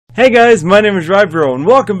Hey guys, my name is Rybro, and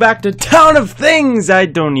welcome back to Town of Things! I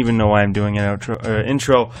don't even know why I'm doing an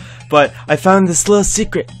intro, but I found this little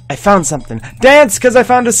secret. I found something. Dance, because I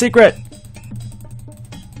found a secret!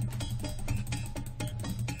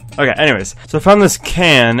 Okay, anyways, so I found this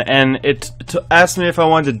can, and it asked me if I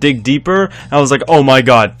wanted to dig deeper, and I was like, oh my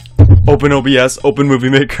god. Open OBS, open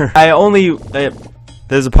Movie Maker.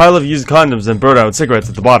 There's a pile of used condoms and burnt out cigarettes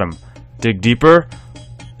at the bottom. Dig deeper?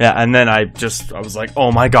 Yeah, and then I was like,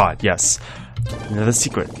 oh my god, yes. You know the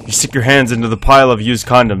secret. You stick your hands into the pile of used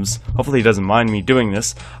condoms. Hopefully he doesn't mind me doing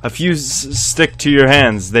this. A few stick to your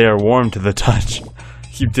hands. They are warm to the touch.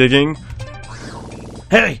 Keep digging.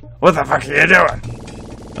 Hey, what the fuck are you doing?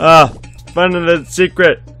 Finding a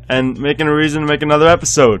secret and making a reason to make another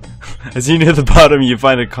episode. As you near the bottom, you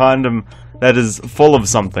find a condom that is full of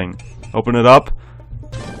something. Open it up.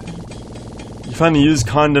 You find a used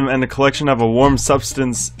condom and a collection of a warm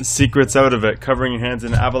substance secrets out of it, covering your hands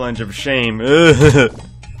in an avalanche of shame.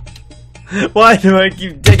 Why do I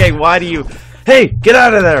keep digging? Why do you... Hey, get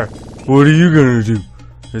out of there! What are you gonna do?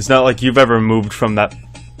 It's not like you've ever moved from that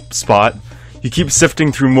spot. You keep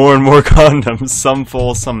sifting through more and more condoms, some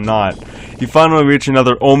full, some not. You finally reach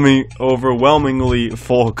another overwhelmingly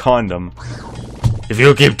full condom. If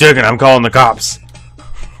you keep digging, I'm calling the cops.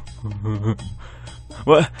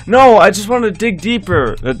 What? No, I just want to dig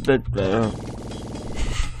deeper.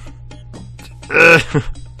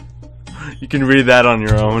 You can read that on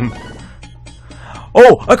your own.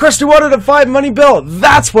 Oh, a crusty 1 out of 5 money bill.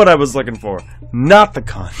 That's what I was looking for, not the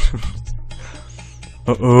condoms.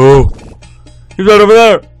 Uh-oh. He's right over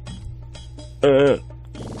there.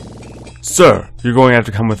 Sir, you're going to have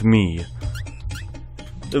to come with me.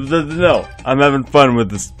 No, I'm having fun with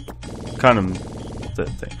this condom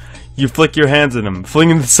thing. You flick your hands at him,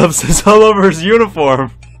 flinging the substance all over his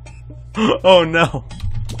uniform. Oh no.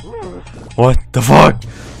 What the fuck?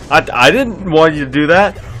 I didn't want you to do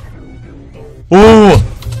that. Ooh.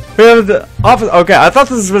 Okay, I thought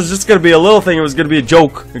this was just gonna be a little thing. It was gonna be a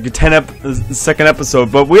joke, like a 10-second episode,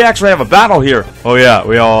 but we actually have a battle here. Oh yeah,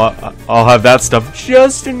 we all have that stuff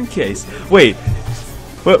just in case. Wait,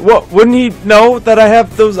 what? Wouldn't he know that I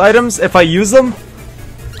have those items if I use them?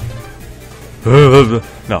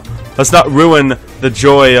 No, let's not ruin the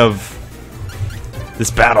joy of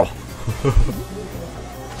this battle.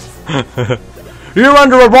 You're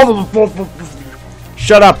under a...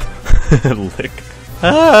 Shut up. Lick.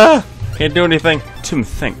 Can't do anything. Tim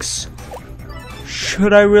thinks.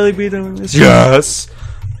 Should I really be doing this? Yes.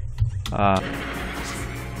 Adult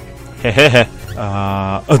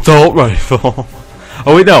rifle.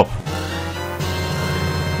 Oh wait, no.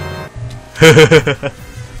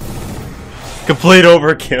 Complete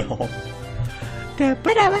overkill.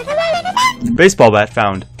 Baseball bat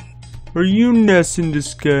found. Are you Ness in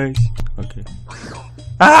disguise? Okay.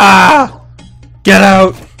 Ah! Get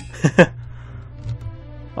out!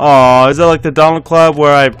 Oh, is that like the Donald Club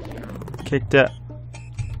where I kicked it?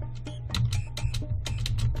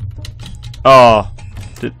 Oh,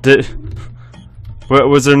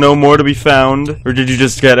 was there no more to be found, or did you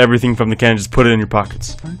just get everything from the can and just put it in your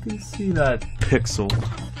pockets? I can see that pixel.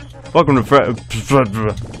 Welcome to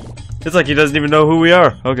It's like he doesn't even know who we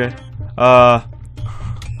are. Okay. I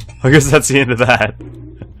guess that's the end of that.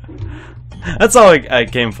 That's all I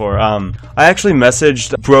came for. I actually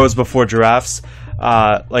messaged Bros Before Giraffes,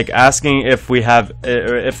 like asking if they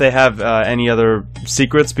have any other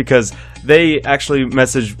secrets, because they actually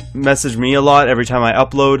message me a lot every time I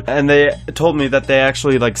upload, and they told me that they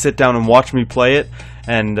actually like sit down and watch me play it,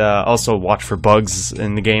 and also watch for bugs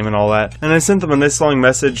in the game and all that. And I sent them a nice long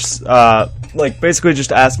message, like basically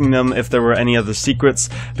just asking them if there were any other secrets,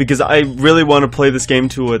 because I really want to play this game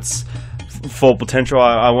to its full potential.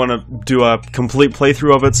 I want to do a complete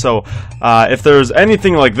playthrough of it, so if there's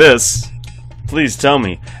anything like this, please tell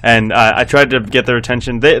me. And I tried to get their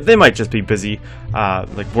attention. They might just be busy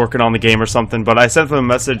like working on the game or something, but I sent them a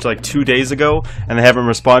message like 2 days ago and they haven't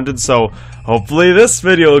responded, so hopefully this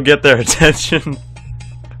video will get their attention.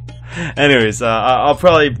 Anyways, I'll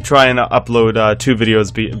probably try and upload 2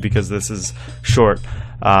 videos because this is short.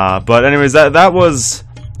 But anyways, that was,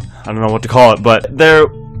 I don't know what to call it, but there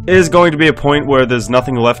is going to be a point where there's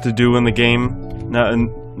nothing left to do in the game.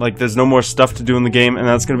 Like, there's no more stuff to do in the game, and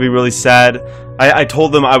that's going to be really sad. I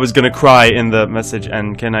told them I was going to cry in the message,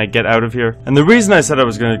 and can I get out of here? And the reason I said I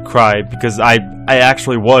was going to cry, because I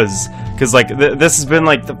actually was. Because, like, this has been,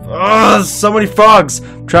 like, so many frogs!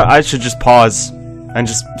 I should just pause and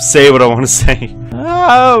just say what I want to say.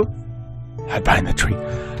 Oh! Hide behind the tree.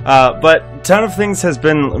 But Town of Things has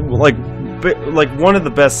been, like, like one of the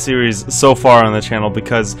best series so far on the channel,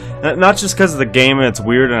 because not just because of the game and it's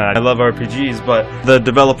weird and I love RPGs, but the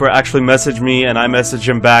developer actually messaged me and I messaged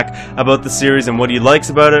him back about the series and what he likes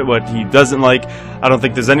about it, what he doesn't like. I don't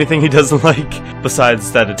think there's anything he doesn't like,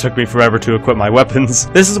 besides that it took me forever to equip my weapons.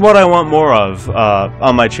 This is what I want more of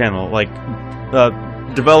on my channel, like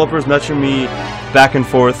developers nudging me back and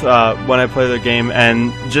forth when I play the game,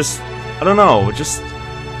 and just, I don't know, just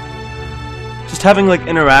having like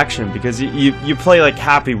interaction, because you play like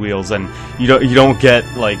Happy Wheels and you don't get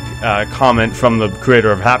like comment from the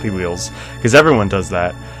creator of Happy Wheels, because everyone does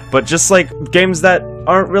that. But just like games that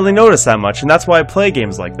aren't really noticed that much, and that's why I play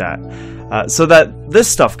games like that, so that this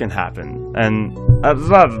stuff can happen. And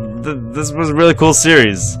this was a really cool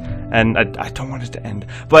series, and I don't want it to end.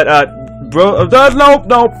 But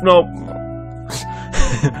nope.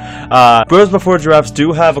 Bros Before Giraffes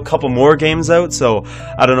do have a couple more games out, so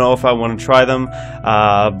I don't know if I want to try them,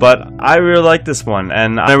 but I really like this one,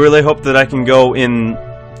 and I really hope that I can go in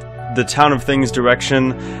the Town of Things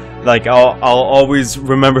direction. Like, I'll always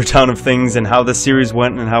remember Town of Things and how the series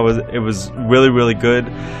went and how it was really, really good.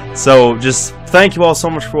 So just thank you all so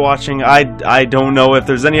much for watching. I don't know if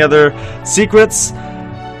there's any other secrets,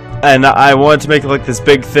 and I wanted to make like this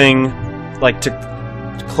big thing, like to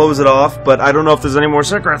close it off, but I don't know if there's any more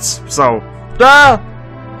secrets, so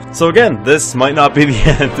so again, this might not be the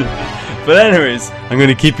end. But anyways, I'm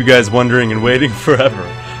gonna keep you guys wondering and waiting forever.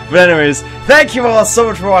 But anyways, thank you all so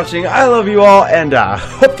much for watching. I love you all, and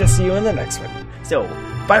hope to see you in the next one. So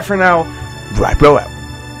bye for now. Rybro out.